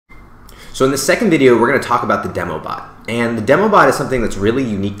So in the second video, we're going to talk about the demo bot. And the demo bot is something that's really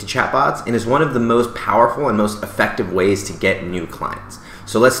unique to chatbots and is one of the most powerful and most effective ways to get new clients.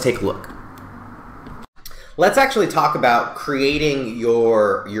 So let's take a look. Let's actually talk about creating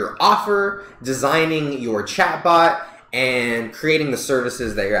your offer, designing your chatbot, and creating the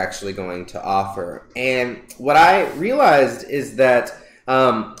services that you're actually going to offer. And what I realized is that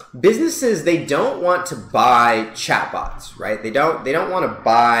businesses, they don't want to buy chatbots, right? They don't want to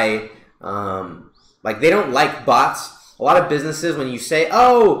buy they don't like bots. A lot of businesses, when you say,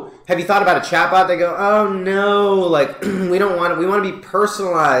 "Oh, have you thought about a chatbot?" They go, "Oh no, like we don't want it. We want to be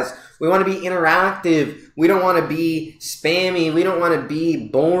personalized. We want to be interactive. We don't want to be spammy. We don't want to be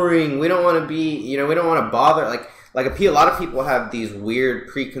boring. We don't want to be, we don't want to bother." A lot of people have these weird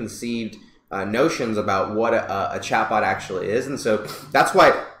preconceived notions about what a chatbot actually is, and so that's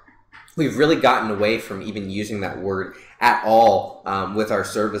why we've really gotten away from even using that word at all with our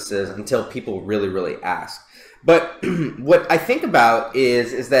services until people really ask. But what I think about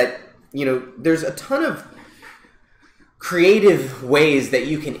is that there's a ton of creative ways that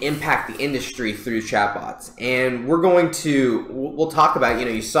you can impact the industry through chatbots, and we'll talk about,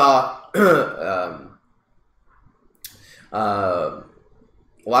 you saw a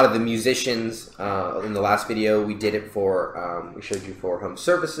lot of the musicians in the last video. We did it for, we showed you for home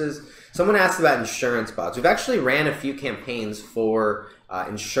services. Someone asked about insurance bots. We've actually ran a few campaigns for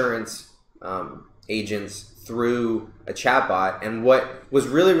insurance agents through a chatbot, and what was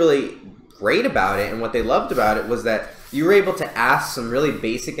really great about it and what they loved about it was that you were able to ask some really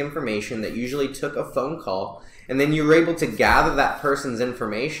basic information that usually took a phone call, and then you were able to gather that person's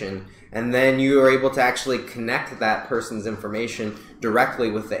information, and then you were able to actually connect that person's information directly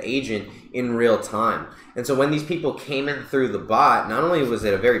with the agent in real time. And so when these people came in through the bot, not only was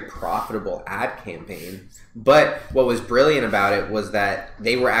it a very profitable ad campaign, but what was brilliant about it was that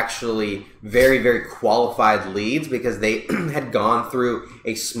they were actually very qualified leads, because they had gone through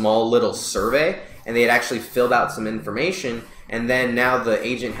a small little survey and they had actually filled out some information, and then now the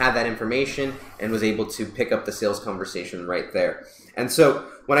agent had that information and was able to pick up the sales conversation right there. And so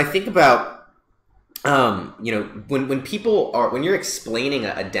when I think about when you're explaining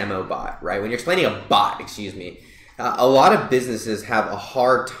a demo bot, right? When you're explaining a bot, excuse me, a lot of businesses have a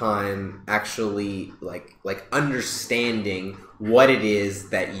hard time actually like understanding what it is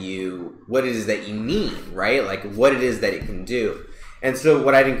that you need, right? Like what it is that it can do. And so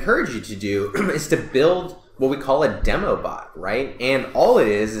what I'd encourage you to do is to build what we call a demo bot, right? And all it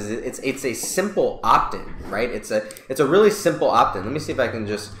is it's a simple opt-in, right? It's a really simple opt-in. Let me see if I can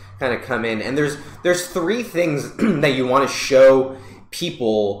just kind of come in, and there's three things that you want to show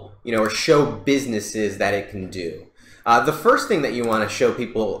people, or show businesses that it can do. The first thing that you want to show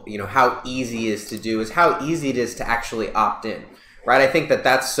people, how easy it is to do, is how easy it is to actually opt in, right? I think that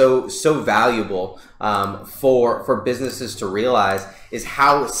that's so valuable for businesses to realize, is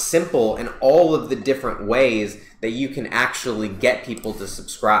how simple and all of the different ways that you can actually get people to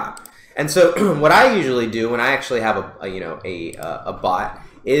subscribe. And so what I usually do when I actually have a bot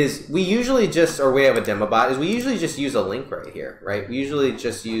is we have a demo bot, is we usually just use a link right here, right? We usually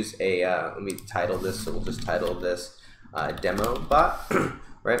just use a, let me title this, so we'll just title this demo bot,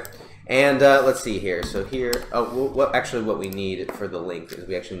 right? And let's see here. So here, what we need for the link is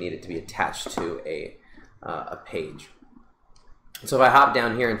we actually need it to be attached to a page. So if I hop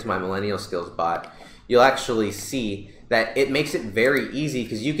down here into my Millennial Skills bot, you'll actually see that it makes it very easy,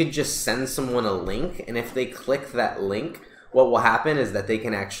 because you could just send someone a link, and if they click that link, what will happen is that they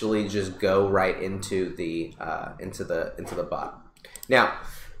can actually just go right into the bot. Now,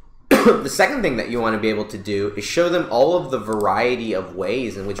 the second thing that you want to be able to do is show them all of the variety of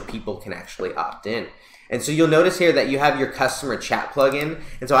ways in which people can actually opt in. And so you'll notice here that you have your customer chat plugin.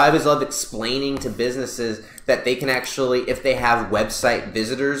 And so I always love explaining to businesses that they can actually, if they have website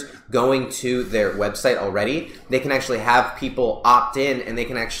visitors going to their website already, they can actually have people opt in, and they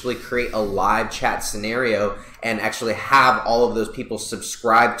can actually create a live chat scenario and actually have all of those people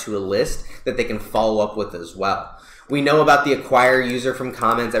subscribe to a list that they can follow up with as well. We know about the acquire user from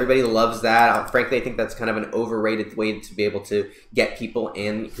comments. Everybody loves that. Frankly, I think that's kind of an overrated way to be able to get people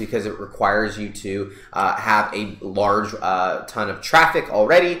in, because it requires you to have a large ton of traffic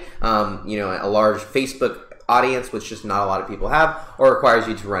already, a large Facebook audience, which just not a lot of people have, or requires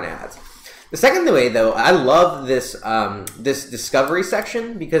you to run ads. The second way, though, I love this this discovery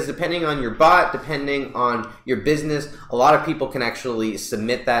section, because depending on your bot, depending on your business, a lot of people can actually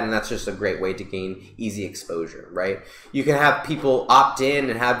submit that, and that's just a great way to gain easy exposure, right? You can have people opt in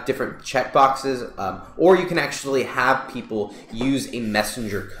and have different check boxes, or you can actually have people use a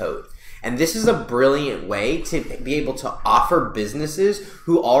messenger code. And this is a brilliant way to be able to offer businesses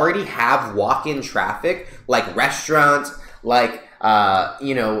who already have walk-in traffic, like restaurants, like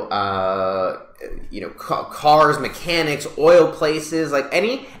cars, mechanics, oil places, like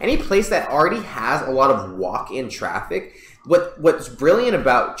any place that already has a lot of walk-in traffic. What's brilliant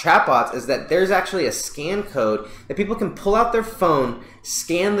about chatbots is that there's actually a scan code that people can pull out their phone,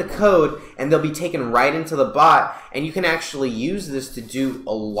 scan the code, and they'll be taken right into the bot, and you can actually use this to do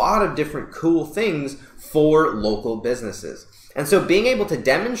a lot of different cool things for local businesses. And so being able to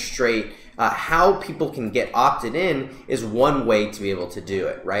demonstrate how people can get opted in is one way to be able to do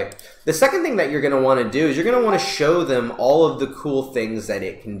it, right? The second thing that you're going to want to do is you're going to want to show them all of the cool things that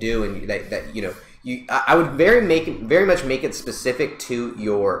it can do, and I would very much make it specific to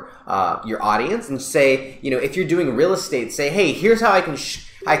your audience, and say, if you're doing real estate, say, hey, here's how I can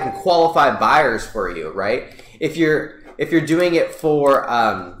qualify buyers for you, right? If you're doing it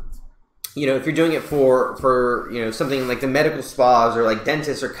for if you're doing it for something like the medical spas or like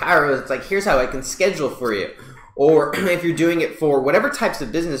dentists or chiros, it's like, here's how I can schedule for you. Or if you're doing it for whatever types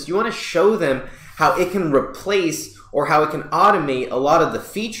of business, you want to show them how it can replace or how it can automate a lot of the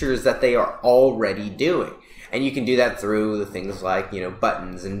features that they are already doing. And you can do that through the things like,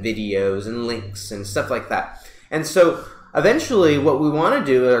 buttons and videos and links and stuff like that. And so eventually what we want to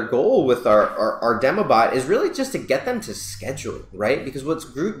do, our goal with our demo bot, is really just to get them to schedule, right? Because what's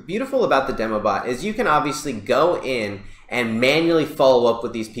beautiful about the demo bot is you can obviously go in and manually follow up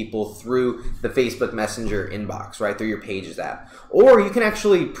with these people through the Facebook Messenger inbox, right, through your Pages app. Or you can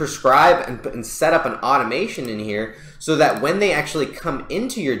actually prescribe and set up an automation in here so that when they actually come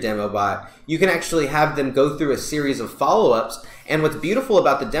into your demo bot, you can actually have them go through a series of follow-ups. And what's beautiful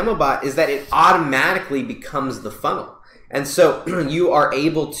about the demo bot is that it automatically becomes the funnel. And so you are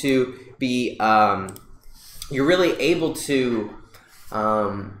able to be, you're really able to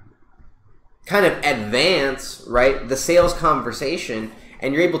kind of advance, right, the sales conversation,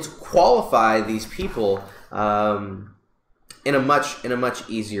 and you're able to qualify these people in a much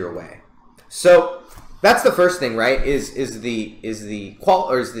easier way. So that's the first thing, right? Is the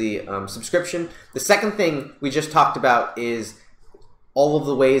subscription. The second thing we just talked about is all of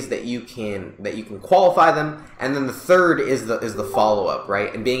the ways that you can qualify them, and then the third is the follow-up,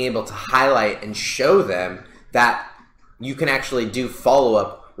 right? And being able to highlight and show them that you can actually do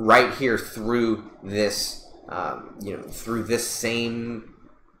follow-up right here through this through this same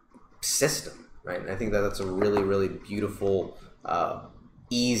system, right? And I think that that's a really beautiful,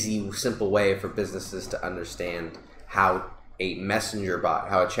 easy, simple way for businesses to understand how a messenger bot,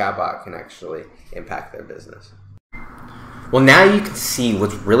 how a chatbot can actually impact their business. Well, now you can see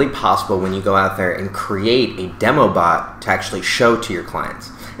what's really possible when you go out there and create a demo bot to actually show to your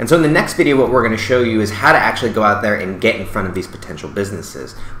clients. And so in the next video, what we're going to show you is how to actually go out there and get in front of these potential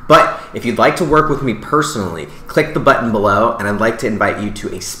businesses. But if you'd like to work with me personally, click the button below, and I'd like to invite you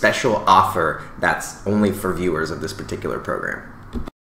to a special offer that's only for viewers of this particular program.